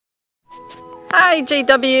Hi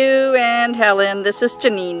JW and Helen, this is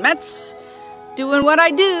Janine Metz doing what I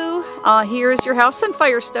do. Here's your house in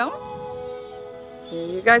Firestone. Here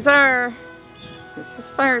you guys are. This is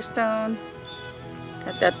Firestone.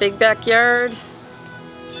 Got that big backyard.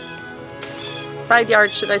 Side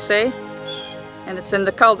yard, should I say. And it's in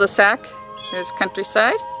the cul-de-sac. There's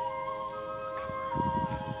countryside.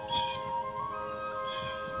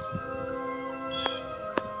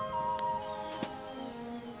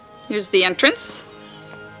 Here's the entrance.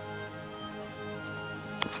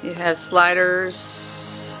 You have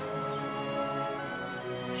sliders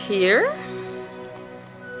here.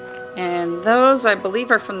 And those, I believe,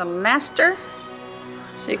 are from the master.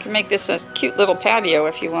 So you can make this a cute little patio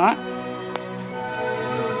if you want.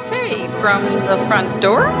 Okay, from the front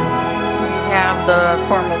door, we have the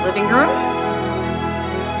formal living room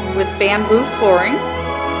with bamboo flooring.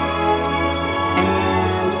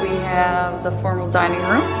 And we have the formal dining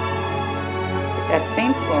room with that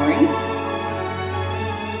same flooring.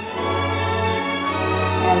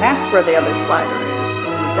 And that's where the other slider is, in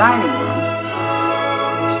the dining room.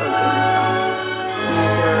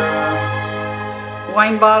 These are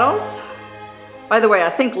wine bottles. By the way, I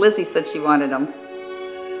think Lizzie said she wanted them.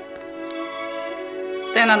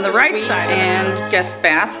 Then on the right side and guest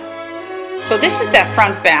bath. So this is that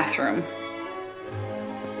front bathroom.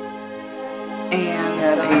 And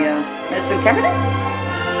the medicine cabinet.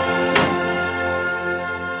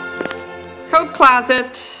 Coat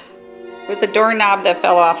closet with a doorknob that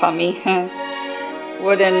fell off on me.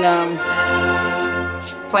 Wooden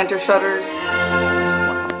planter shutters.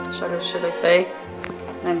 Shutters, should I say.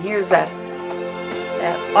 And here's that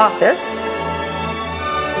office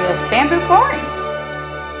with bamboo flooring.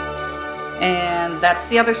 And that's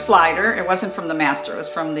the other slider. It wasn't from the master, it was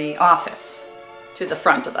from the office to the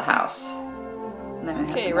front of the house. And then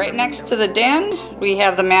okay, right next to the den, we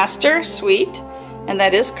have the master suite, and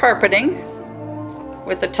that is carpeting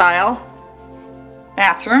with a tile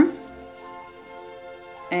bathroom.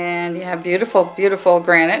 And you have beautiful, beautiful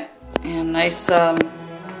granite and nice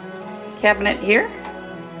cabinet here.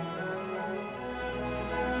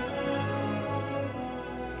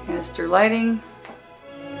 Canister lighting.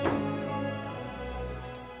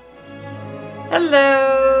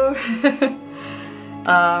 Hello!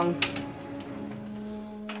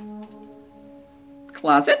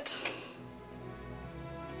 Closet.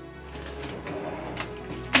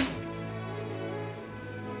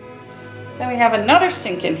 Then we have another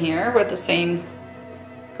sink in here with the same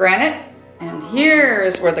granite. And here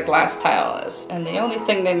is where the glass tile is. And the only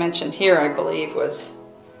thing they mentioned here, I believe, was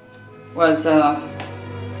I'm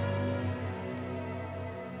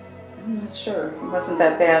not sure. It wasn't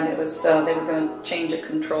that bad. It was they were going to change a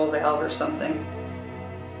control valve or something.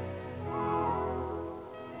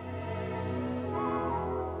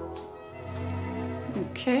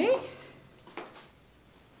 Okay.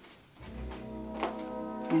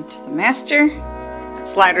 Into the master.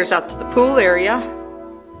 Sliders out to the pool area.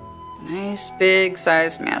 Nice big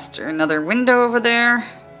size master. Another window over there.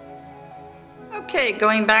 Okay,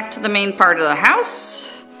 going back to the main part of the house.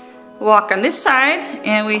 Walk on this side,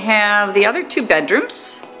 and we have the other two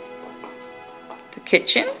bedrooms, the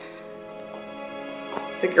kitchen,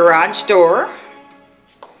 the garage door,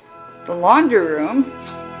 the laundry room,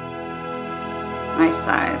 nice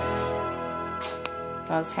size.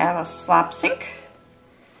 Does have a slop sink,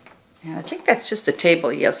 and I think that's just a table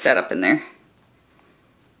he has set up in there.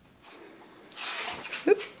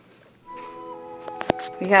 Oop.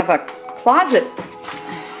 We have a closet.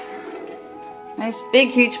 Nice big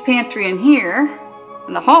huge pantry in here,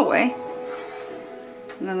 in the hallway.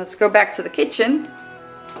 And then let's go back to the kitchen.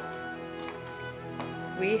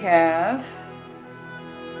 We have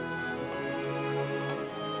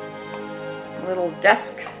a little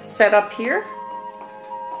desk set up here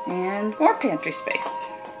and more pantry space.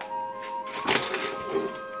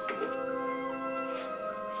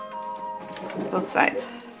 Both sides.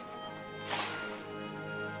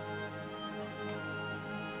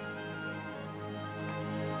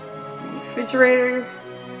 Refrigerator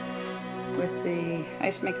with the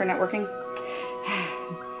ice maker not working,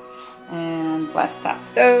 and glass top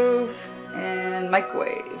stove and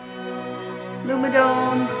microwave,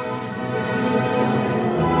 Lumidone.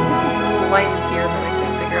 There's little lights here, but I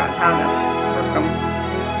can't figure out how to work them.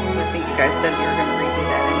 I think you guys said you were going to redo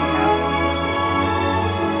that anyhow.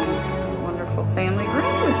 Wonderful family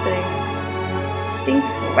room with a sink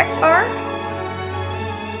wet bar.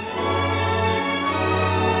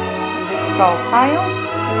 It's all tiled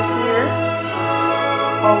to here,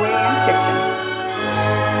 hallway and kitchen.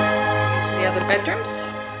 To the other bedrooms.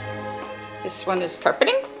 This one is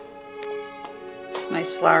carpeting.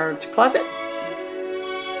 Nice large closet.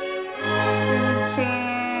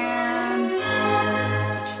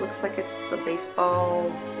 looks like it's a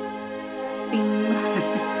baseball theme.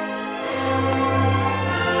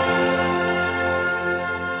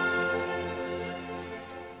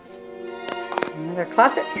 Another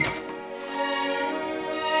closet.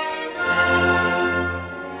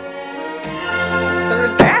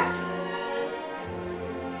 Third bath.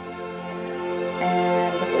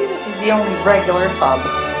 And I believe this is the only regular tub. The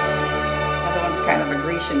other one's kind of a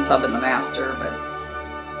Grecian tub in the master, but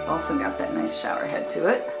it's also got that nice shower head to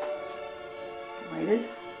it. It's lighted.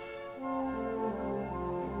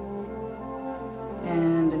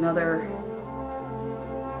 And another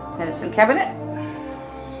medicine cabinet.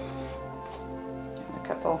 A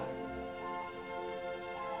couple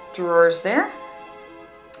drawers there.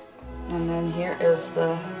 And then here is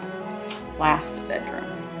the last bedroom.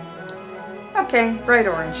 Okay, bright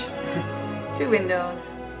orange. 2 windows,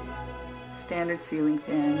 standard ceiling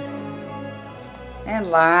fan, and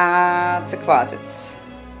lots of closets.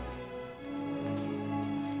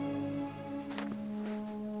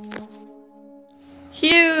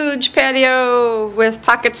 Huge patio with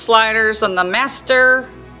pocket sliders on the master,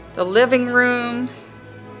 the living room,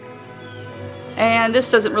 and this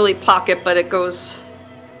doesn't really pocket, but it goes,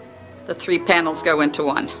 the 3 panels go into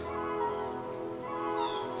one.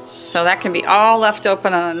 So that can be all left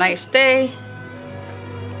open on a nice day.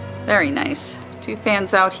 Very nice. 2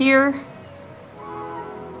 fans out here.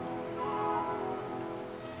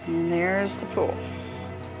 And there's the pool.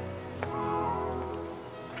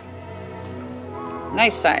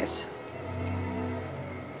 Nice size.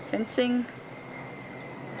 Fencing.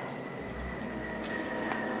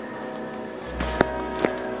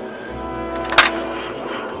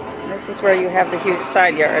 This is where you have the huge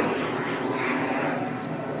side yard.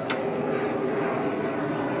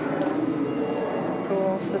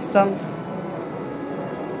 Pool system.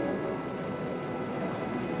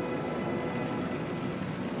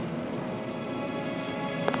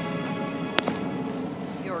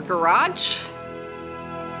 Your garage.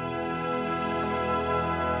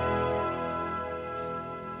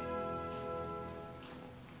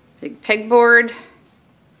 Big pegboard,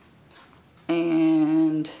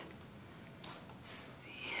 and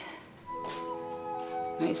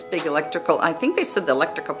nice big electrical. I think they said the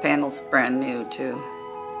electrical panel's brand new too.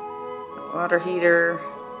 Water heater.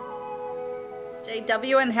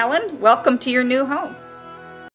 JW and Helen, welcome to your new home.